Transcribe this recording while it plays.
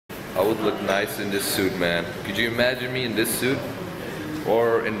I would look nice in this suit, man. Could you imagine me in this suit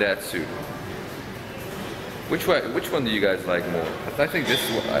or in that suit? Which one do you guys like more? I think this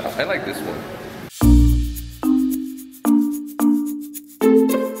one. I like this one.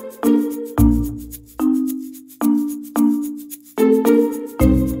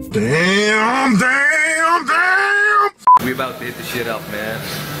 Damn! We about to hit the shit up, man.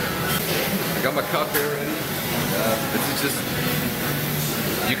 I got my cup here already. This is just,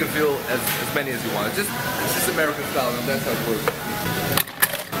 you can fill as many as you want. It's just American style, and that's how it works.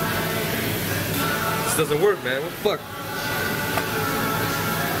 This doesn't work, man. What the fuck?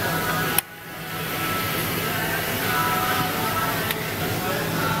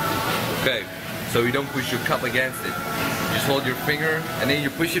 Okay, so you don't push your cup against it. You just hold your finger, and then you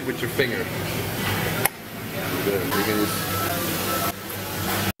push it with your finger. Good. Look at this.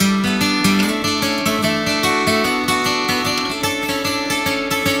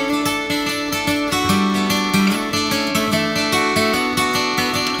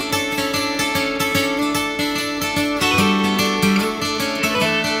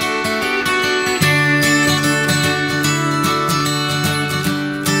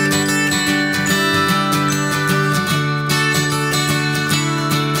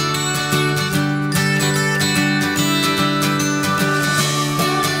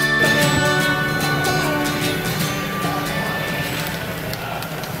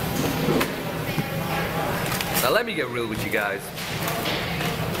 Now let me get real with you guys.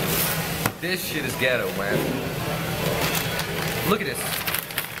 This shit is ghetto, man. Look at this.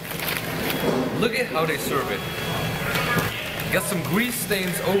 Look at how they serve it. Got some grease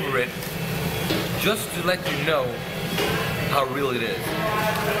stains over it, just to let you know how real it is.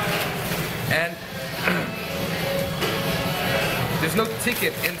 And there's no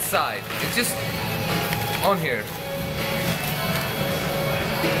ticket inside. It's just on here.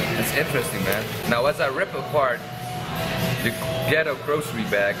 It's interesting, man. Now, as I rip apart the ghetto grocery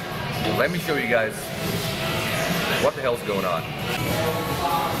bag, let me show you guys what the hell's going on.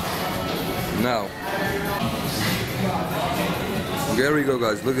 Now, there we go,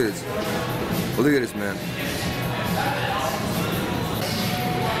 guys. Look at this. Look at this, man.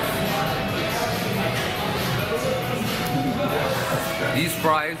 These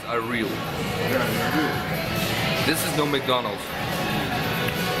fries are real. This is no McDonald's.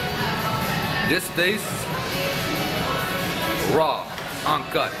 This tastes raw,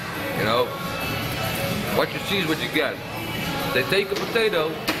 uncut, you know. What you see is what you get. They take a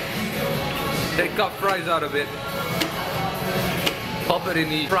potato, they cut fries out of it, pop it in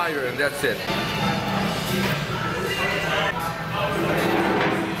the fryer, and that's it.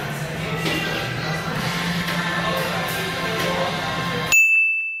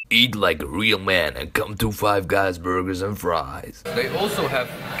 Eat like a real man and come to Five Guys Burgers and Fries. They also have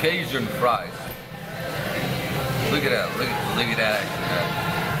Cajun fries. Look at that, look at that action.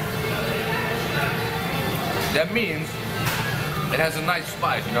 That means it has a nice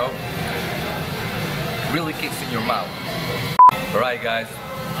spice, you know? Really kicks in your mouth. Alright, guys.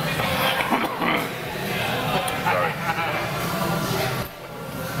 Sorry.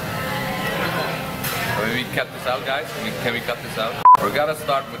 Can we cut this out, guys? Can we cut this out? We're gonna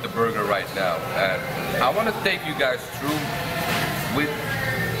start with the burger right now. And I want to take you guys through with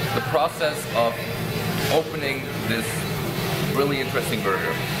the process of opening this really interesting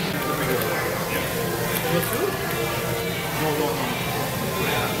burger.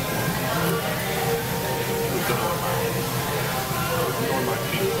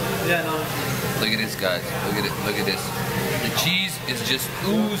 Look at this, guys. Look at it. Look at this. The cheese is just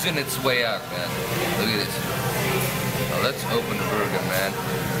oozing its way out, man. Look at this. Now let's open the burger, man.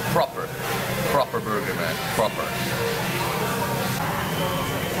 Proper burger, man. Proper.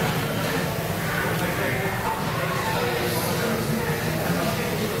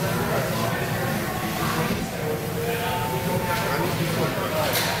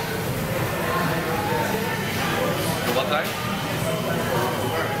 What time?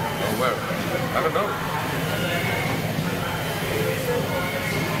 Oh, where? I don't know.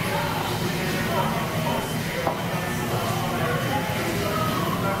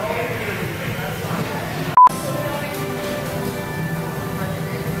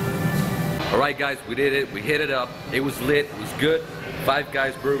 Alright guys, we did it. We hit it up. It was lit. It was good. Five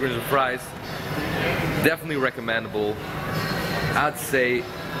Guys Burgers and Fries. Definitely recommendable. I'd say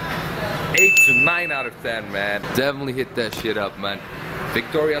 8 to 9 out of 10, man. Definitely hit that shit up, man.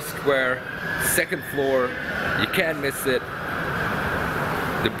 Victoria Square, 2nd floor. You can't miss it.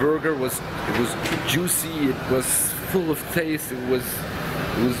 The burger was juicy. It was full of taste. It was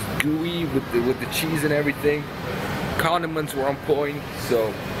gooey with the cheese and everything. Condiments were on point.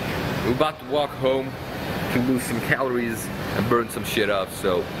 So We're about to walk home to lose some calories and burn some shit up.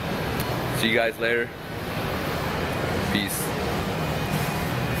 So see you guys later. Peace.